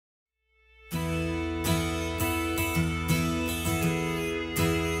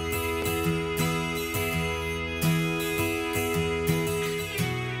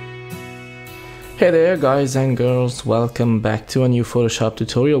Hey there guys and girls, welcome back to a new Photoshop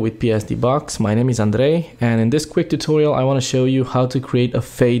tutorial with PSDBox. My name is Andrei, and in this quick tutorial I want to show you how to create a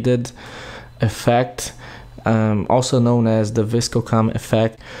faded effect, also known as the VSCOcam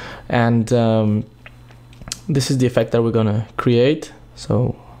effect. And this is the effect that we're gonna create,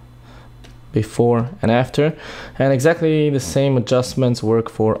 so before and after, and exactly the same adjustments work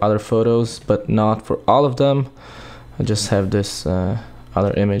for other photos but not for all of them. I just have this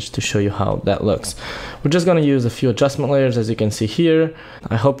other image to show you how that looks. We're just going to use a few adjustment layers, as you can see here.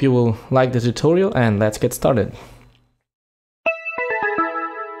 I hope you will like the tutorial, and let's get started.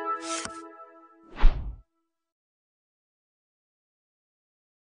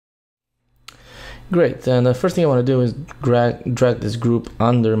 Great, and the first thing I want to do is drag this group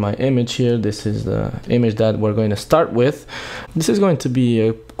under my image here. This is the image that we're going to start with. This is going to be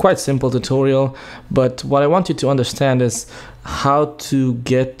a quite simple tutorial, but what I want you to understand is how to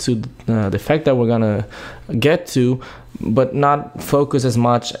get to the effect that we're gonna get to, but not focus as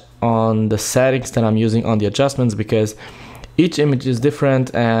much on the settings that I'm using on the adjustments, because each image is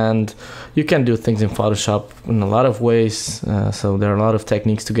different and you can do things in Photoshop in a lot of ways, so there are a lot of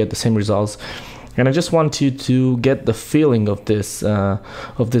techniques to get the same results. And I just want you to get the feeling of this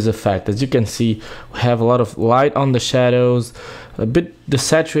effect. As you can see, we have a lot of light on the shadows, a bit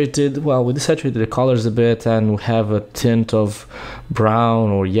desaturated. Well, we desaturated the colors a bit, and we have a tint of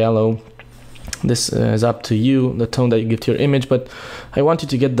brown or yellow. This is up to you, the tone that you give to your image, but I want you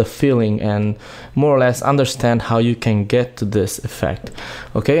to get the feeling and more or less understand how you can get to this effect.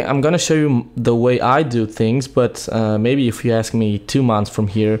 Okay, I'm gonna show you the way I do things, but maybe if you ask me 2 months from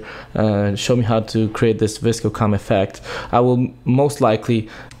here, show me how to create this VSCOcam effect, I will most likely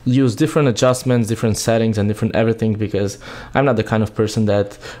use different adjustments, different settings, and different everything, because I'm not the kind of person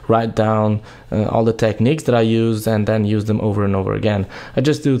that write down all the techniques that I use and then use them over and over again. I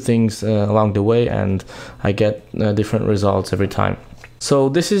just do things along the way, and I get different results every time. So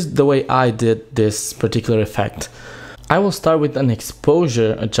this is the way I did this particular effect. I will start with an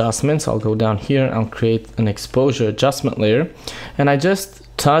exposure adjustment. So I'll go down here, I'll create an exposure adjustment layer, and I just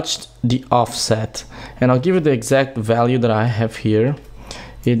touched the offset, and I'll give it the exact value that I have here.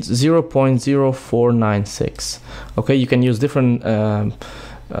 It's 0.0496. Okay, you can use different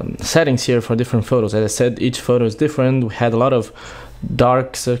settings here for different photos. As I said, each photo is different. We had a lot of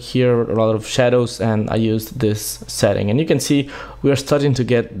darks here, a lot of shadows, and I used this setting. And you can see we are starting to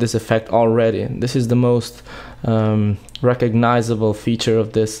get this effect already. This is the most recognizable feature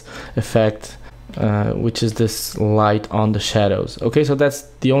of this effect, which is this light on the shadows. Okay, so that's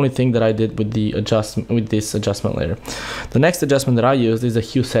the only thing that I did with the adjustment, with this adjustment layer. The next adjustment that I used is the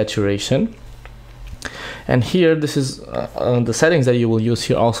hue saturation, and here this is the settings that you will use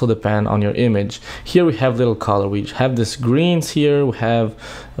here also depend on your image. Here we have little color, we have this greens here, we have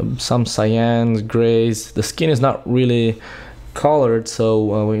some cyans, grays. The skin is not really colored,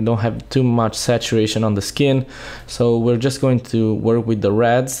 so we don't have too much saturation on the skin, so we're just going to work with the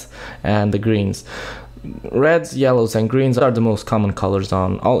reds and the greens. Reds, yellows, and greens are the most common colors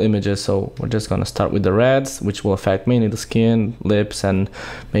on all images, so we're just going to start with the reds, which will affect mainly the skin, lips, and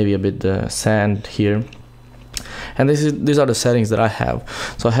maybe a bit the sand here. And these are the settings that I have.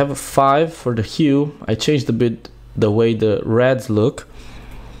 So I have a 5 for the hue. I changed a bit the way the reds look.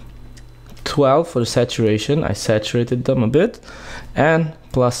 12 for the saturation, I saturated them a bit, and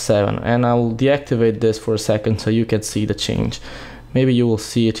 +7, and I will deactivate this for a second so you can see the change. Maybe you will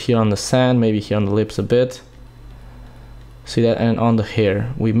see it here on the sand, maybe here on the lips a bit, see that, and on the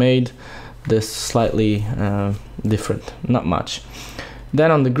hair we made this slightly different, not much.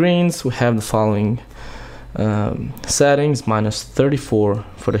 Then on the greens we have the following settings: -34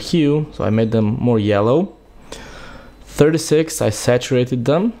 for the hue, so I made them more yellow. 36, I saturated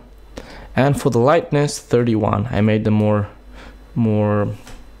them. And for the lightness, 31, I made them more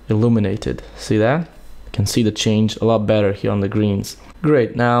illuminated. See that? You can see the change a lot better here on the greens.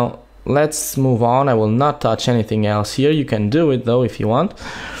 Great, now let's move on. I will not touch anything else here. You can do it though if you want,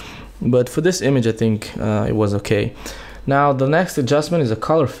 but for this image I think it was okay. Now the next adjustment is a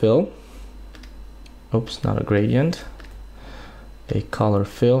color fill. Oops, not a gradient. A color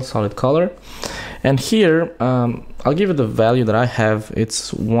fill, solid color. And here I'll give it the value that I have.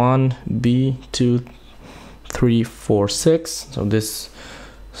 It's 1B2346. So this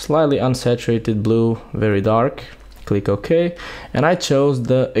slightly unsaturated blue, very dark. Click OK, and I chose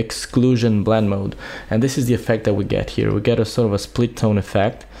the exclusion blend mode, and this is the effect that we get here. We get a sort of a split tone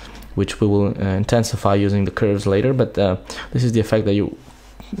effect, which we will intensify using the curves later, but this is the effect that you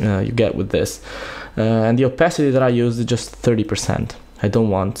get with this. And the opacity that I use is just 30%. I don't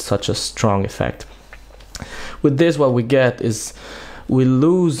want such a strong effect. With this, what we get is we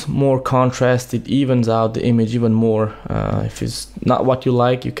lose more contrast. It evens out the image even more. If it's not what you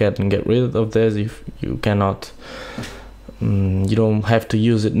like, you can get rid of this. If you cannot, you don't have to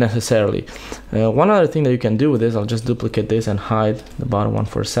use it necessarily. One other thing that you can do with this, I'll just duplicate this and hide the bottom one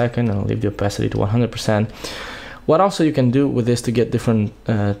for a second, and I'll leave the opacity to 100%. What also you can do with this to get different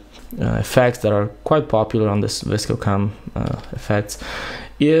effects that are quite popular on this VSCOcam effects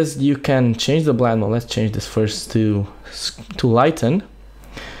is you can change the blend mode. Let's change this first to lighten,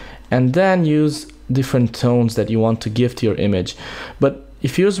 and then use different tones that you want to give to your image. But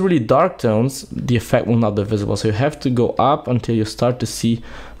if you use really dark tones, the effect will not be visible. So you have to go up until you start to see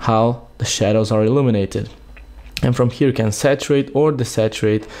how the shadows are illuminated. And from here you can saturate or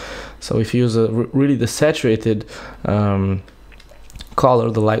desaturate. So if you use a really desaturated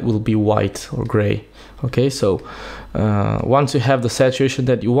color, the light will be white or gray. Okay, so once you have the saturation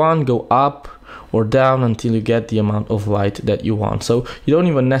that you want, go up or down until you get the amount of light that you want. So you don't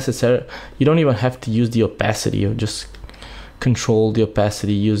even have to use the opacity. You just control the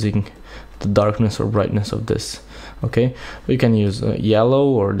opacity using the darkness or brightness of this. Okay, you can use yellow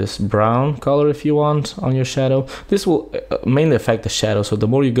or this brown color if you want on your shadow. This will mainly affect the shadow. So the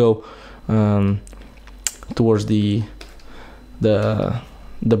more you go towards the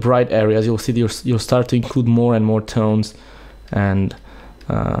bright areas, you'll see you'll start to include more and more tones, and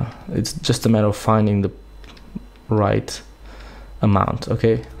it's just a matter of finding the right amount.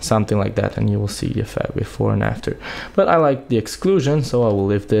 Okay, something like that, and you will see the effect before and after. But I like the exclusion, so I will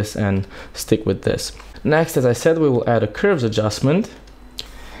leave this and stick with this. Next, as I said, we will add a curves adjustment,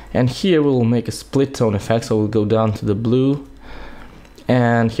 and here we will make a split tone effect. So we'll go down to the blue,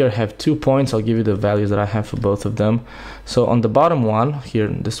 and here I have 2 points. I'll give you the values that I have for both of them. So on the bottom one here,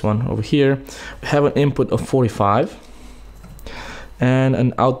 this one over here, we have an input of 45 and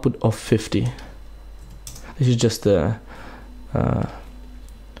an output of 50. This is just the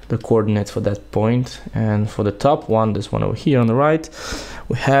coordinates for that point. And for the top one, this one over here on the right,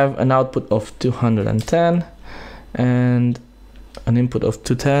 we have an output of 210 and an input of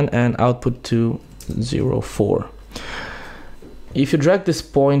 210 and output 204. If you drag this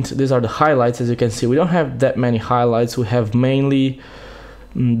point, these are the highlights. As you can see, we don't have that many highlights. We have mainly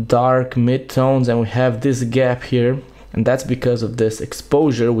dark mid-tones, and we have this gap here, and that's because of this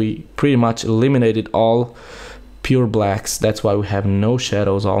exposure. We pretty much eliminated all pure blacks. That's why we have no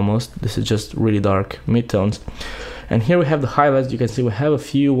shadows almost. This is just really dark mid-tones. And here we have the highlights. You can see we have a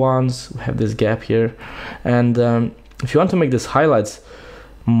few ones. We have this gap here, and if you want to make these highlights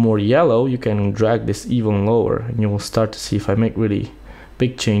more yellow, you can drag this even lower, and you will start to see, if I make really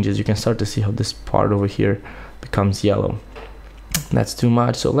big changes, you can start to see how this part over here becomes yellow. That's too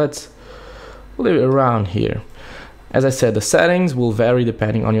much, so let's leave it around here. As I said, the settings will vary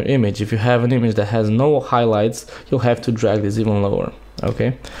depending on your image. If you have an image that has no highlights, you'll have to drag this even lower.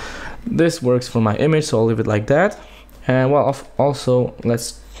 Okay, this works for my image, so I'll leave it like that. And well, also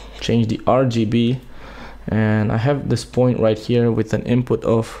let's change the RGB. And I have this point right here with an input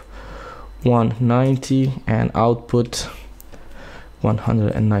of 190 and output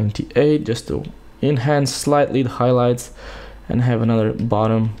 198, just to enhance slightly the highlights. And I have another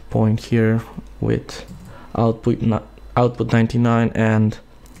bottom point here with output 99 and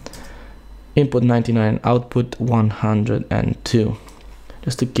input 99, output 102,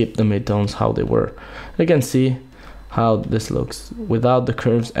 just to keep the midtones how they were. You can see how this looks without the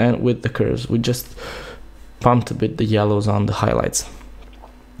curves and with the curves. We just pumped a bit the yellows on the highlights.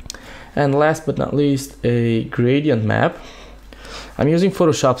 And last but not least, a gradient map. I'm using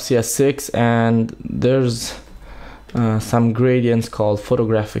Photoshop CS6, and there's some gradients called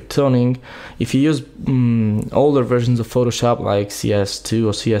photographic toning. If you use older versions of Photoshop like CS2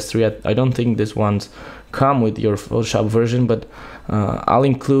 or CS3, I don't think these ones come with your Photoshop version, but I'll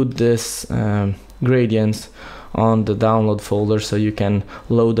include this gradients on the download folder so you can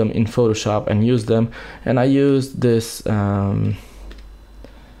load them in Photoshop and use them. And I used this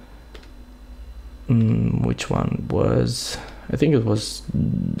which one was, I think it was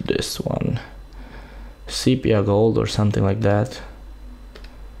this one, sepia gold or something like that,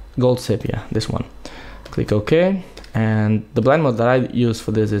 gold sepia, this one. Click OK, and the blend mode that I use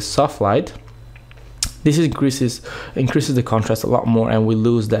for this is soft light. This increases the contrast a lot more, and we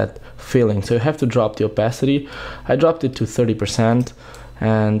lose that feeling, so you have to drop the opacity. I dropped it to 30%,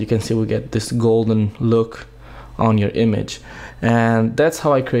 and you can see we get this golden look on your image, and that's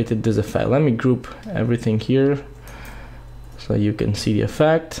how I created this effect. Let me group everything here so you can see the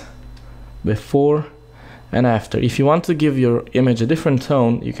effect before and after. If you want to give your image a different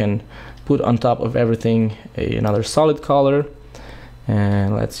tone, you can put on top of everything another solid color,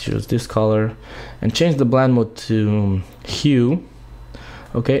 and let's use this color and change the blend mode to hue.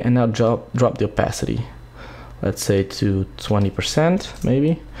 Okay, and now drop the opacity, let's say to 20%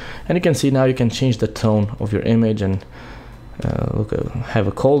 maybe, and you can see now you can change the tone of your image and have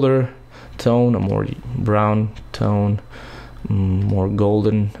a colder tone, a more brown tone, more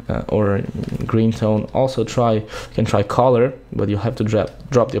golden or green tone. Also you can try color, but you'll have to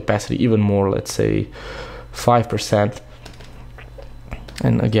drop the opacity even more, let's say 5%.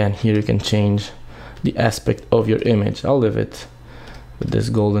 And again, here you can change the aspect of your image. I'll leave it with this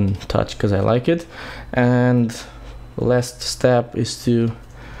golden touch because I like it. And the last step is to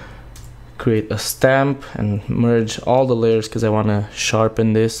create a stamp and merge all the layers because I want to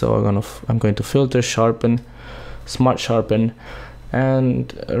sharpen this. So I'm going to filter, sharpen, smart sharpen,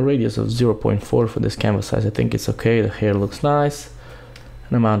 and a radius of 0.4 for this canvas size. I think it's okay. The hair looks nice.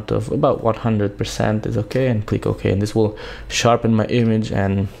 An amount of about 100% is okay, and click OK, and this will sharpen my image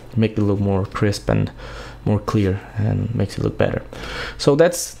and make it look more crisp and more clear and makes it look better. So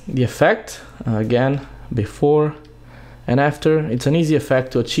that's the effect. Again, before and after. It's an easy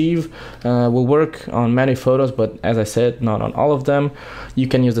effect to achieve. Will work on many photos, but as I said, not on all of them. You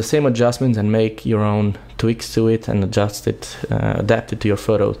can use the same adjustments and make your own tweaks to it and adjust it, adapt it to your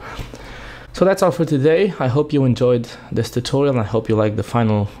photos. So that's all for today. I hope you enjoyed this tutorial and I hope you like the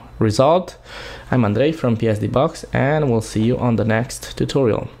final result. I'm Andrei from PSD Box, and we'll see you on the next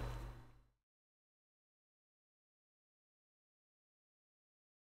tutorial.